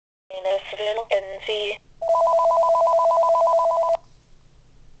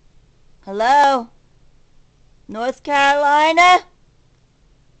Hello? North Carolina?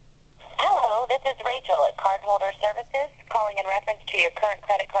 Hello, this is Rachel at Cardholder Services, calling in reference to your current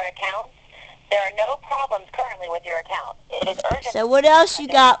credit card account. There are no problems currently with your account. It is urgent. So what else you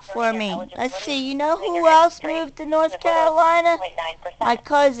got for me? Let's see, you know who else moved to North Carolina? My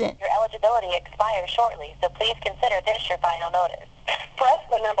cousin. Your eligibility expires shortly, so please consider this your final notice. Press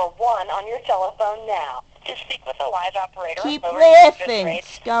the number 1 on your telephone now. To speak with a live operator. Keep laughing,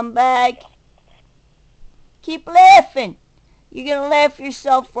 scumbag. Keep laughing. You're gonna laugh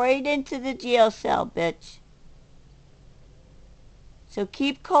yourself right into the jail cell, bitch. So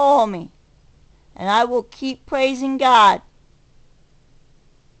keep calling me, and I will keep praising God.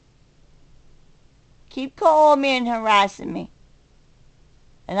 Keep calling me and harassing me,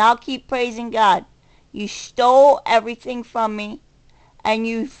 and I'll keep praising God. You stole everything from me, and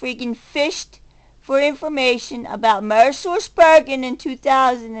you freaking fished for information about Bergen in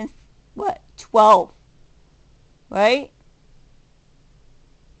 2012, right?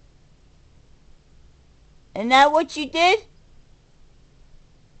 Isn't that what you did?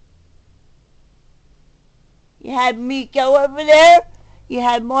 You had me go over there. You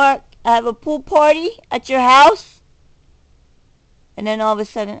had Mark have a pool party at your house. And then all of a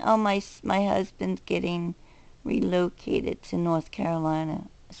sudden, oh, my husband's getting relocated to North Carolina.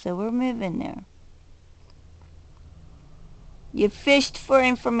 So we're moving there. You fished for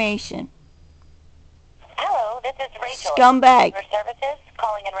information. Hello, this is Rachel. Scumbag. Your services,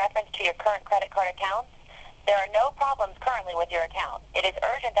 calling in reference to your current credit card account. There are no problems currently with your account. It is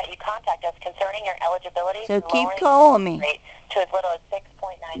urgent that you contact us concerning your eligibility. So keep calling me. To as little as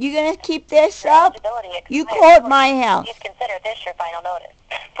 6.9. You gonna keep this up? You called my house. Please consider this your final notice.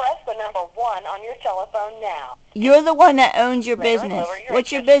 Press the number 1 on your telephone now. You're the one that owns your business.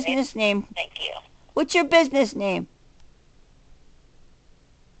 What's your business name? Thank you. What's your business name?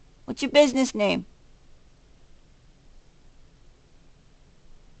 What's your business name?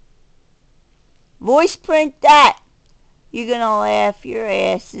 Voice print that. You're gonna laugh your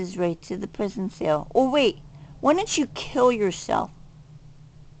asses right to the prison cell. Oh wait, why don't you kill yourself?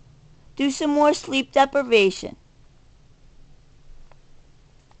 Do some more sleep deprivation.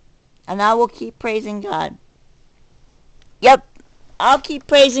 And I will keep praising God. Yep, I'll keep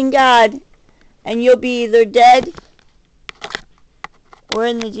praising God. And you'll be either dead or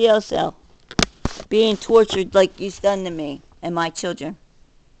in the jail cell, being tortured like you've done to me and my children.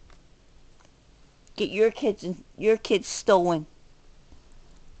 Get your kids stolen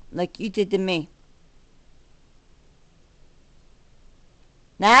like you did to me.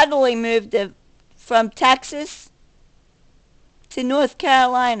 Natalie moved from Texas to North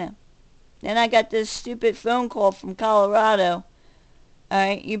Carolina. Then I got this stupid phone call from Colorado.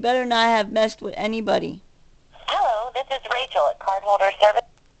 Alright, you better not have messed with anybody. Hello, this is Rachel at Cardholder Service.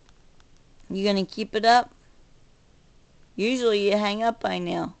 You gonna keep it up? Usually you hang up by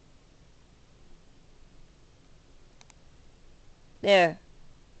now. There.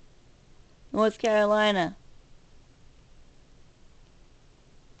 North Carolina.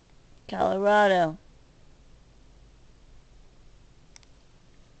 Colorado.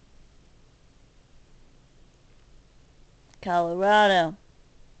 Colorado.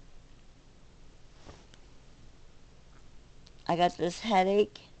 I got this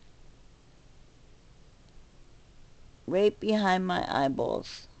headache right behind my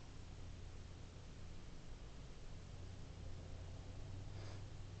eyeballs.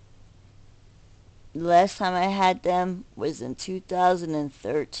 The last time I had them was in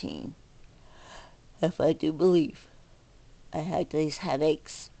 2013. If I do believe. I had these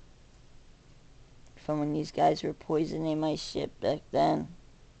headaches from when these guys were poisoning my shit back then.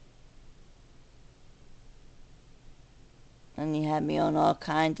 And you had me on all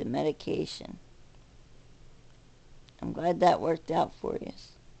kinds of medication. I'm glad that worked out for you.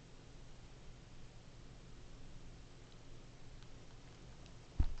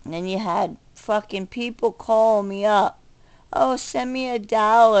 And then you had fucking people call me up. Oh, send me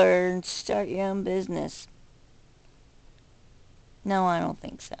 $1 and start your own business. No, I don't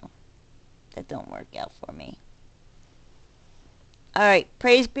think so. That don't work out for me. Alright,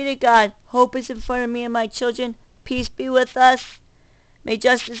 praise be to God. Hope is in front of me and my children. Peace be with us. May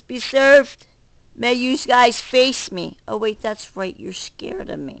justice be served. May you guys face me. Oh, wait, that's right. You're scared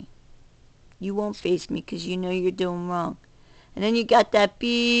of me. You won't face me because you know you're doing wrong. And then you got that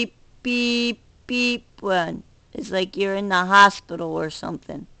beep, beep, beep one. It's like you're in the hospital or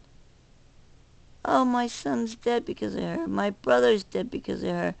something. Oh, my son's dead because of her. My brother's dead because of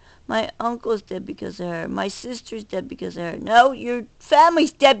her. My uncle's dead because of her. My sister's dead because of her. No, your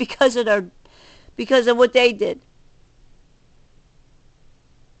family's dead because of what they did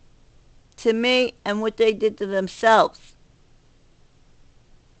to me and what they did to themselves.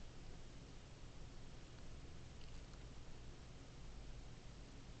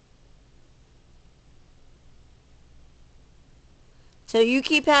 So you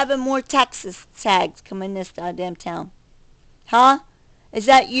keep having more Texas tags come in this goddamn town. Huh? Is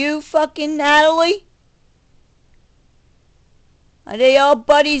that you, fucking Natalie? Are they all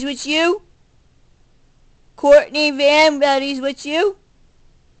buddies with you? Courtney Van buddies with you?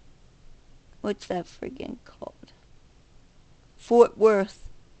 What's that friggin' called? Fort Worth,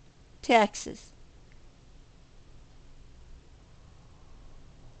 Texas.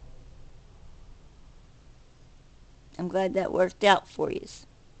 I'm glad that worked out for you.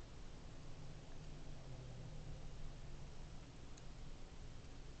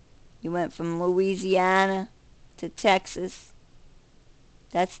 You went from Louisiana to Texas.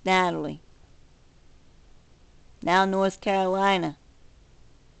 That's Natalie. Now North Carolina.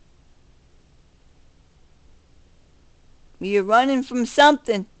 You're running from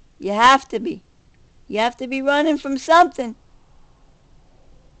something. You have to be. You have to be running from something.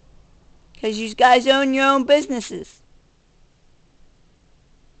 Because you guys own your own businesses.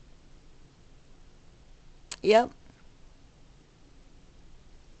 Yep.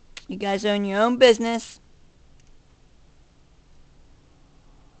 You guys own your own business.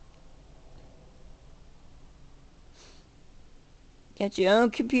 Got your own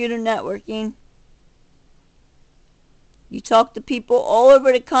computer networking. You talk to people all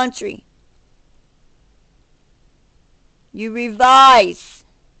over the country. You revise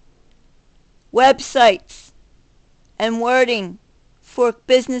websites and wording for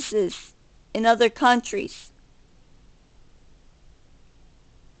businesses in other countries.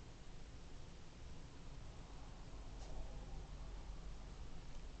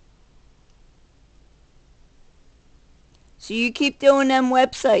 So you keep doing them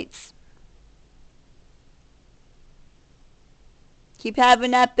websites. Keep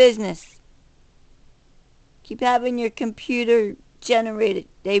having that business. Keep having your computer generated.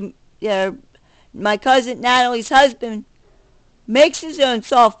 My cousin Natalie's husband makes his own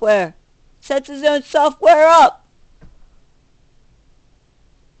software. Sets his own software up.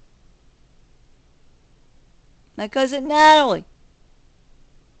 My cousin Natalie.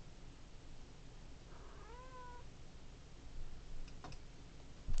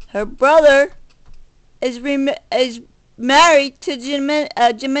 Her brother is married to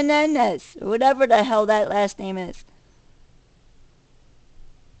Jimenez, or whatever the hell that last name is.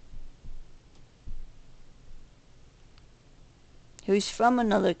 Who's from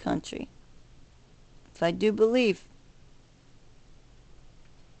another country, if I do believe.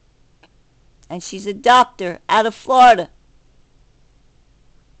 And she's a doctor out of Florida.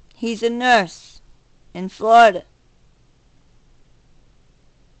 He's a nurse in Florida.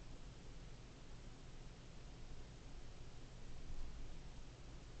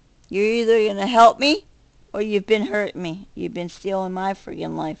 You're either going to help me or you've been hurting me. You've been stealing my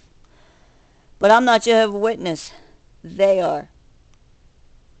friggin' life. But I'm not Jehovah's Witness. They are.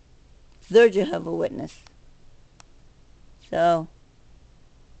 They're Jehovah's Witness. So,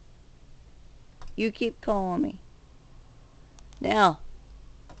 you keep calling me. Now,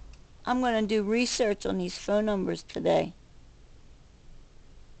 I'm going to do research on these phone numbers today.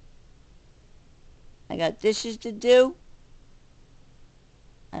 I got dishes to do.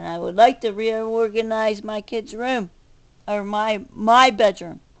 And I would like to reorganize my kid's room. Or my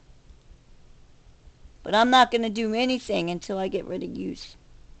bedroom. But I'm not going to do anything until I get rid of yous.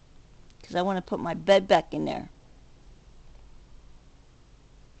 Because I want to put my bed back in there.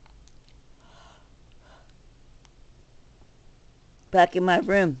 Back in my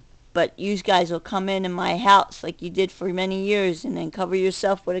room. But you guys will come in my house like you did for many years and then cover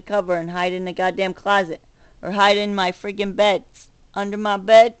yourself with a cover and hide in the goddamn closet. Or hide in my friggin' beds. Under my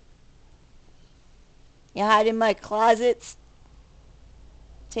bed. You hide in my closets.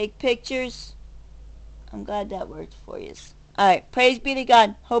 Take pictures. I'm glad that worked for you. Alright, praise be to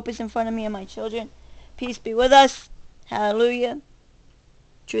God. Hope is in front of me and my children. Peace be with us. Hallelujah.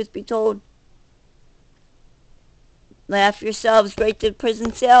 Truth be told. Laugh yourselves right to the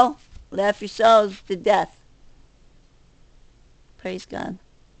prison cell. Laugh yourselves to death. Praise God.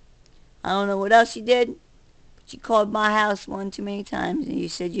 I don't know what else you did, but you called my house one too many times, and you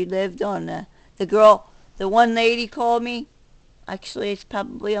said you lived on the one lady called me. Actually, it's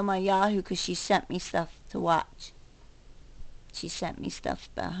probably on my Yahoo because she sent me stuff to watch. She sent me stuff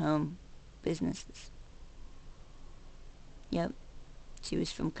about home. businesses. Yep. She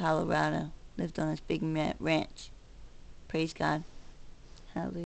was from Colorado. Lived on this big ranch. Praise God. Hallelujah.